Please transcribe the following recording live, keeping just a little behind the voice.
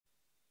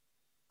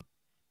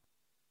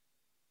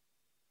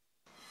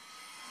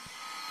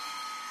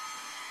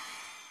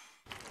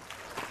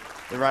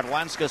The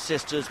Radwanska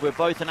sisters were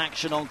both in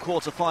action on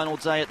quarter-final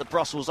day at the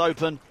Brussels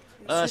Open.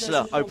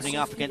 Urszula opening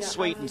up against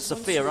Sweden's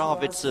Sofia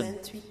Arvidsson.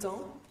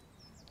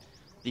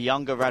 The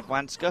younger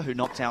Radwanska, who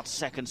knocked out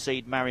second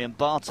seed Marion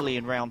Bartoli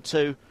in round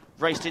 2,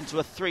 raced into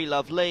a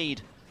 3-love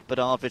lead. But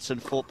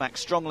Arvidsson fought back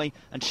strongly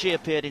and she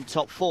appeared in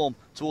top form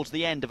towards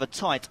the end of a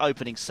tight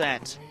opening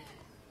set.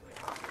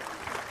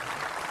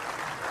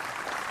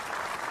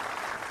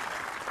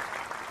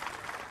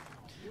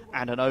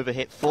 And an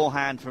overhit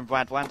forehand from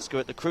Radwanska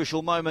at the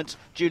crucial moment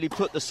duly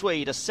put the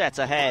Swede a set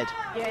ahead.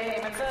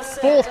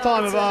 Fourth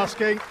time of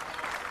asking.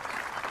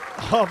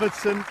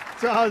 Arvidsson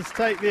does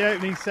take the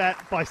opening set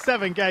by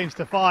 7 games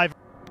to 5.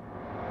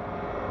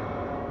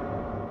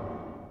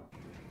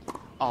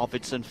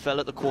 Arvidsson fell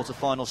at the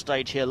quarter-final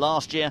stage here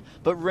last year,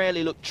 but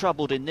rarely looked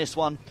troubled in this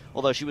one,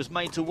 although she was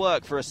made to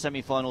work for a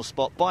semi-final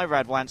spot by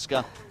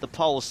Radwanska, the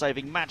Pole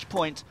saving match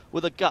point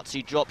with a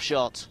gutsy drop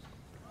shot.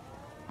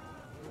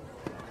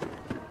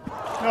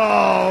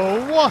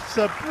 Oh, what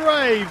a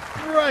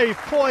brave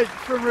point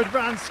from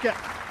Radwanska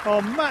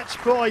on match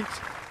point.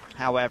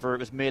 However, it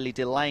was merely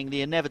delaying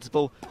the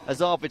inevitable as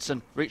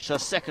Arvidsson reached her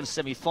second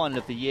semi-final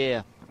of the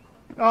year.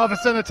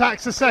 Arvidsson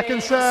attacks the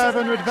second serve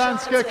and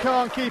Radwanska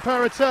can't keep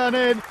her return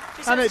in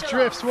and it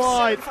drifts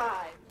wide.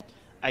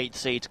 8th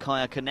seed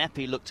Kaia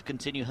Kanepi looked to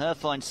continue her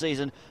fine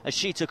season as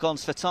she took on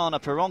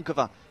Tsvetana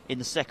Pironkova in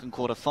the second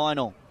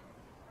quarter-final.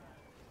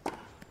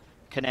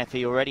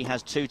 Kanepi already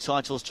has 2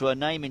 titles to her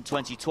name in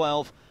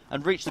 2012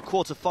 and reached the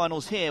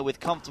quarter-finals here with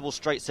comfortable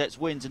straight sets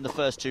wins in the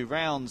first 2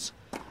 rounds.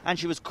 And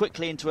she was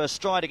quickly into her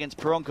stride against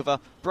Pironkova,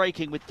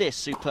 breaking with this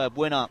superb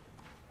winner.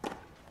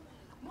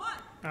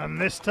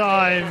 And this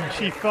time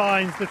she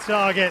finds the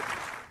target.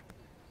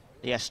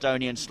 The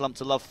Estonian slumped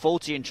to love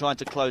 40 in trying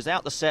to close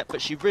out the set,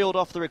 but she reeled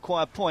off the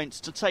required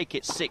points to take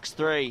it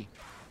 6-3.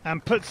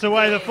 And puts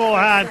away the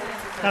forehand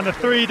and the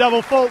 3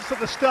 double faults at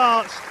the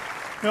start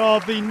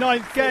of the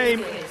 9th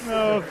game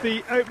of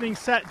the opening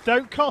set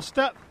don't cost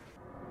her.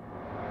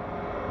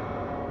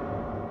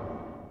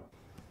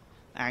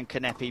 And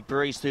Kanepi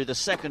breezed through the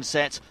second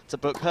set to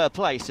book her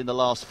place in the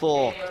last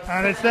 4.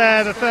 And it's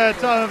there, the third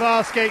time of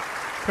asking.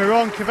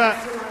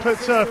 Pironkova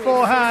puts her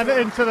forehand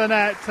into the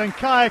net and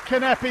Kaia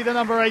Kanepi, the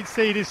number 8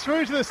 seed, is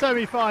through to the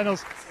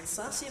semi-finals.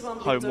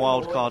 Home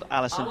wildcard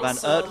Alison Van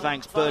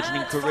Uytvanck's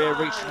burgeoning career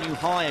reached a new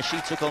high as she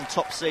took on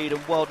top seed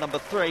and world number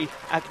 3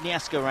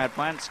 Agnieszka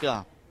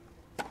Radwanska.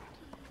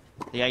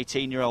 The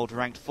 18-year-old,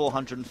 ranked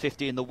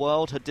 450 in the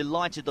world, had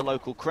delighted the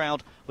local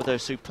crowd with her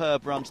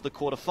superb run to the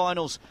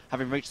quarter-finals,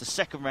 having reached the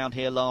second round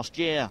here last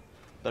year.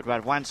 But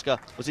Radwanska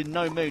was in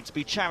no mood to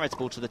be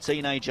charitable to the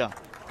teenager.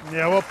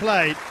 Yeah, well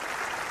played.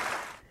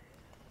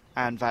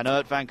 And Van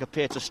Uytvanck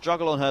appeared to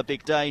struggle on her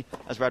big day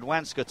as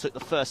Radwanska took the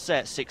first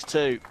set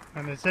 6-2.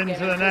 And it's into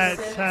the net,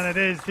 and it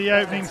is the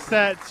opening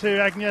set to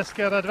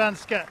Agnieszka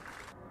Radwanska.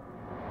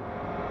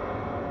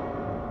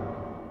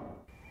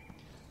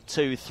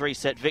 2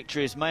 3-set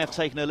victories may have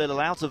taken a little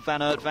out of Van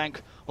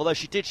Uytvanck, although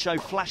she did show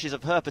flashes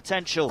of her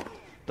potential.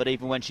 But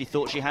even when she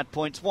thought she had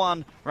points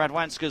won,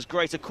 Radwanska's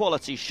greater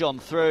quality shone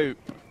through.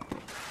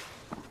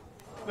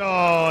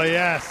 Oh,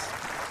 yes.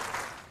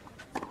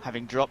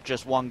 Having dropped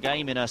just 1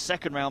 game in her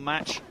second round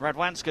match,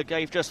 Radwanska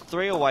gave just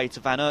 3 away to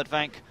Van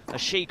Uytvanck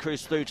as she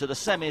cruised through to the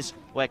semis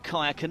where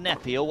Kaia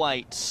Kanepi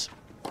awaits.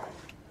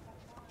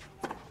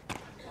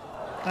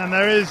 And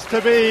there is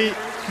to be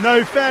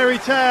no fairy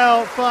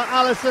tale for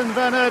Alison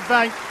Van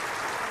Uytvanck.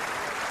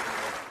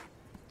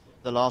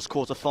 The last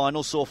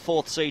quarter-final saw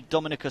 4th seed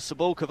Dominika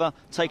Cibulkova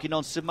taking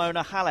on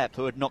Simona Halep,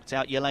 who had knocked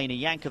out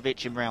Jelena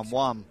Jankovic in round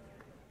 1.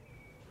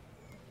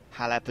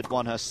 Halep had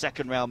won her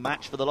second round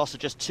match for the loss of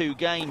just 2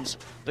 games,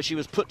 but she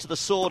was put to the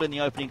sword in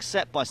the opening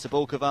set by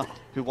Cibulkova,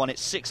 who won it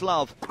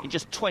 6-love in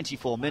just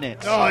 24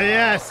 minutes. Oh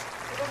yes,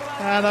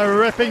 and a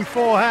ripping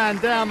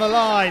forehand down the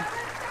line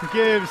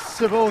gives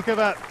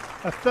Cibulkova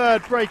a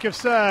 3rd break of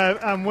serve,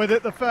 and with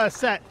it the first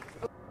set.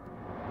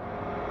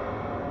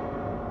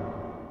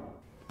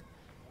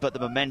 But the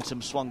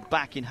momentum swung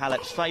back in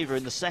Halep's favour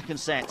in the second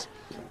set.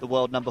 The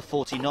world number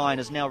 49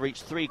 has now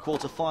reached 3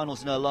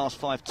 quarter-finals in her last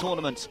 5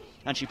 tournaments,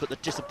 and she put the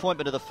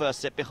disappointment of the first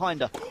set behind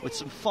her with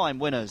some fine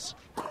winners.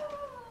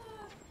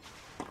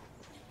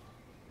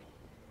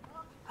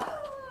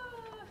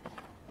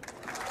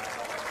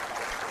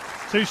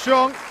 Too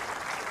strong.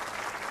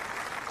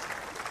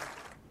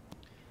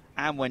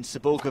 And when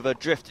Cibulkova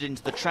drifted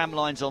into the tram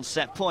lines on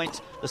set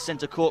point, the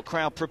centre court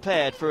crowd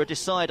prepared for a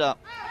decider.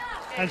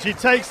 And she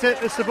takes it,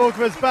 the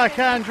Cibulkova's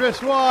backhand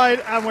drifts wide,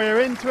 and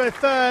we're into a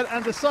 3rd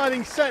and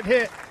deciding set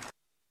here.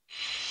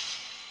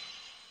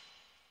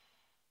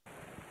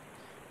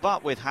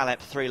 But with Halep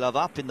 3-love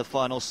up in the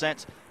final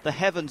set, the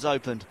heavens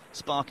opened,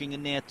 sparking a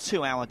near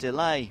 2-hour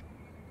delay.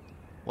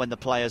 When the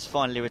players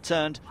finally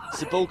returned,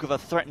 Cibulkova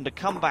threatened a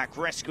comeback,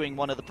 rescuing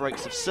one of the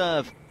breaks of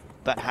serve.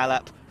 But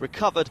Halep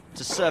recovered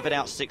to serve it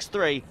out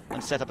 6-3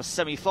 and set up a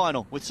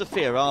semi-final with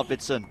Sofia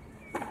Arvidsson.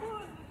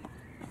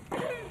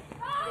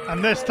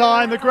 And this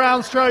time the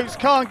ground strokes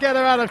can't get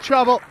her out of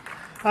trouble.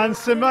 And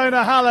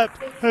Simona Halep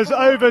has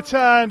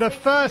overturned a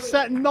first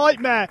set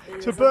nightmare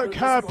to book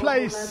her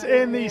place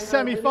in the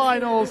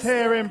semi-finals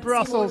here in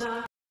Brussels.